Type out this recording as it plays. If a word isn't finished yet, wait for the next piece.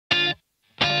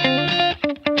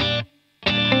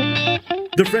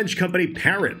The French company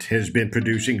Parrot has been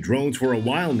producing drones for a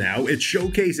while now. It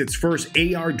showcased its first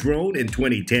AR drone in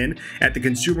 2010 at the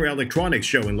Consumer Electronics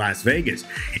Show in Las Vegas.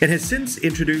 It has since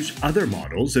introduced other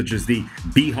models such as the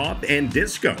B-Hop and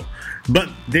Disco, but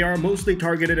they are mostly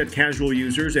targeted at casual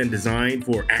users and designed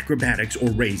for acrobatics or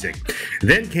racing.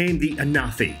 Then came the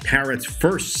Anafi, Parrot's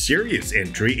first serious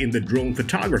entry in the drone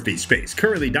photography space,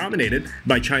 currently dominated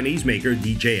by Chinese maker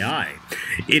DJI.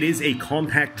 It is a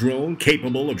compact drone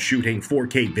capable of shooting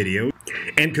 4K video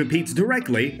and competes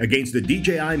directly against the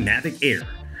DJI Mavic Air.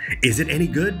 Is it any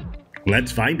good?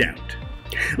 Let's find out.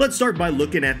 Let's start by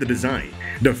looking at the design.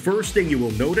 The first thing you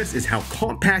will notice is how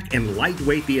compact and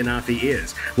lightweight the Anafi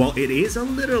is. While it is a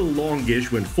little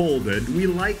longish when folded, we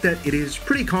like that it is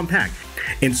pretty compact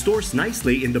and stores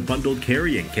nicely in the bundled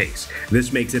carrying case.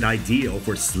 This makes it ideal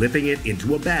for slipping it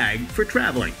into a bag for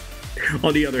traveling.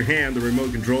 On the other hand, the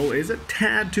remote control is a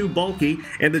tad too bulky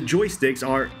and the joysticks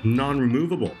are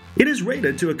non-removable. It is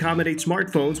rated to accommodate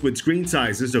smartphones with screen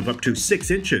sizes of up to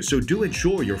 6 inches, so do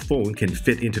ensure your phone can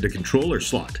fit into the controller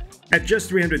slot. At just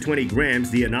 320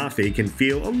 grams, the Anafi can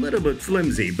feel a little bit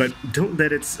flimsy, but don't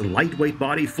let its lightweight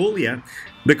body fool you.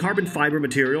 The carbon fiber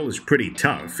material is pretty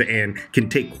tough and can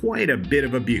take quite a bit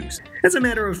of abuse. As a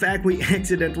matter of fact, we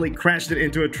accidentally crashed it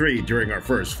into a tree during our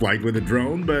first flight with a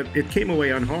drone, but it came away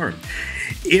unharmed.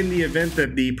 In the event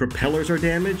that the propellers are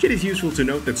damaged, it is useful to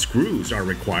note that screws are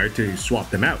required to swap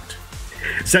them out.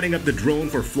 Setting up the drone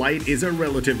for flight is a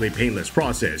relatively painless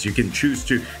process. You can choose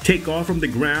to take off from the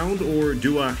ground or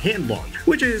do a hand launch,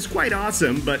 which is quite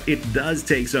awesome, but it does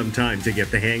take some time to get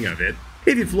the hang of it.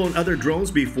 If you've flown other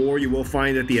drones before, you will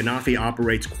find that the Anafi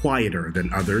operates quieter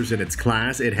than others in its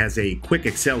class. It has a quick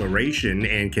acceleration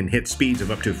and can hit speeds of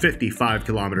up to 55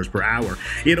 kilometers per hour.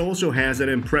 It also has an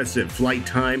impressive flight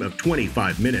time of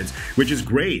 25 minutes, which is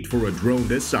great for a drone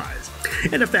this size.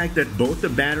 And the fact that both the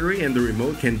battery and the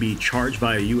remote can be charged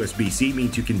via Usbc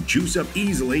means you can juice up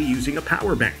easily using a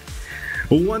power bank.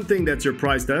 One thing that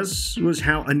surprised us was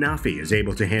how Anafi is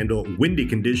able to handle windy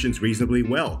conditions reasonably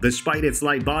well, despite its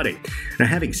light body. Now,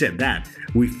 having said that,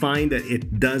 we find that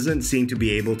it doesn't seem to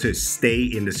be able to stay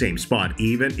in the same spot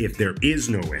even if there is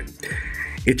no wind.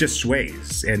 It just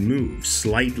sways and moves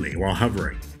slightly while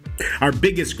hovering. Our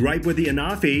biggest gripe with the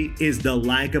Anafi is the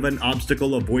lack of an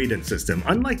obstacle avoidance system.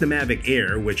 Unlike the Mavic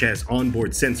Air, which has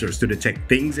onboard sensors to detect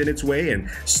things in its way and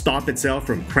stop itself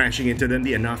from crashing into them,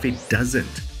 the Anafi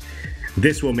doesn't.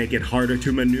 This will make it harder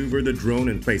to maneuver the drone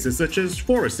in places such as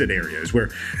forested areas where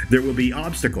there will be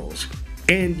obstacles.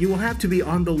 And you will have to be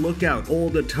on the lookout all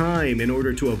the time in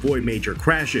order to avoid major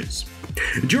crashes.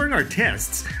 During our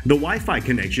tests, the Wi-Fi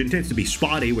connection tends to be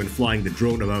spotty when flying the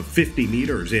drone above 50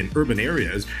 meters in urban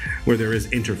areas where there is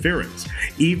interference.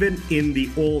 Even in the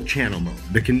all-channel mode,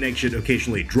 the connection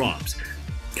occasionally drops.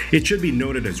 It should be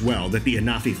noted as well that the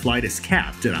Anafi flight is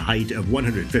capped at a height of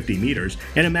 150 meters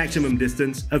and a maximum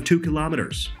distance of 2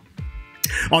 kilometers.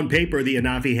 On paper, the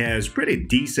Anafi has pretty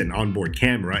decent onboard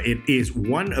camera. It is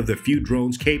one of the few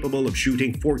drones capable of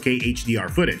shooting 4K HDR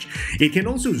footage. It can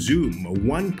also zoom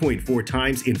 1.4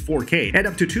 times in 4K and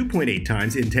up to 2.8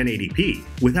 times in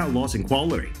 1080p without loss in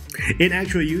quality. It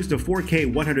actually used a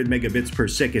 4K 100 megabits per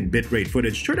second bitrate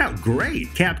footage. Turned out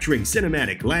great, capturing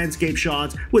cinematic landscape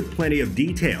shots with plenty of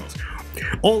details.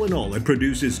 All in all, it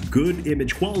produces good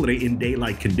image quality in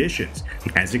daylight conditions.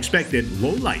 As expected,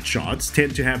 low-light shots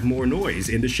tend to have more noise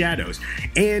in the shadows,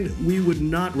 and we would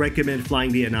not recommend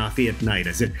flying the Anafi at night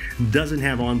as it doesn't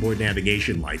have onboard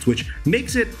navigation lights, which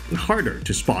makes it harder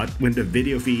to spot when the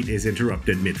video feed is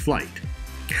interrupted mid-flight.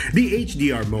 The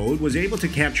HDR mode was able to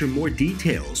capture more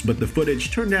details, but the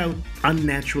footage turned out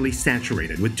unnaturally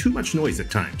saturated with too much noise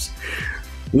at times.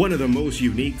 One of the most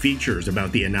unique features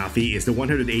about the Anafi is the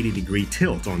 180-degree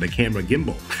tilt on the camera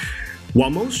gimbal. While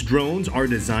most drones are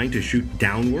designed to shoot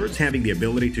downwards, having the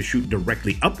ability to shoot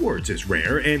directly upwards is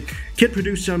rare and can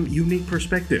produce some unique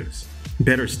perspectives.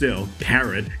 Better still,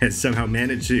 Parrot has somehow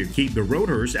managed to keep the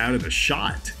rotors out of the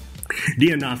shot. The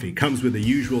Anafi comes with the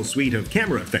usual suite of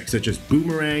camera effects such as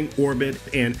boomerang, orbit,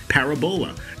 and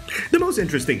parabola. The most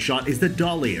interesting shot is the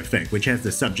dolly effect, which has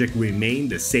the subject remain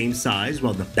the same size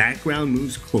while the background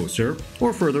moves closer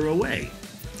or further away.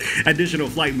 Additional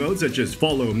flight modes such as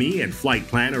Follow Me and Flight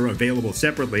Plan are available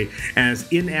separately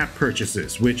as in-app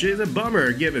purchases, which is a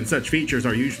bummer given such features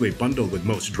are usually bundled with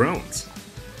most drones.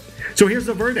 So here's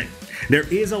the verdict. There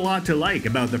is a lot to like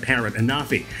about the Parrot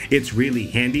Anafi. It's really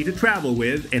handy to travel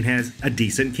with and has a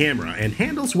decent camera and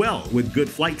handles well with good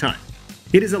flight time.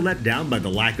 It is a letdown by the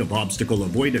lack of obstacle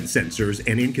avoidance sensors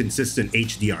and inconsistent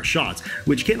HDR shots,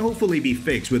 which can hopefully be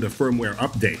fixed with a firmware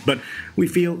update, but we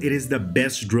feel it is the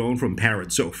best drone from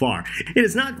Parrot so far. It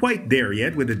is not quite there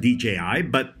yet with the DJI,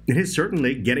 but it is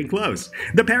certainly getting close.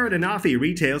 The Parrot Anafi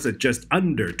retails at just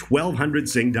under $1,200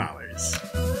 Sing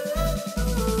dollars.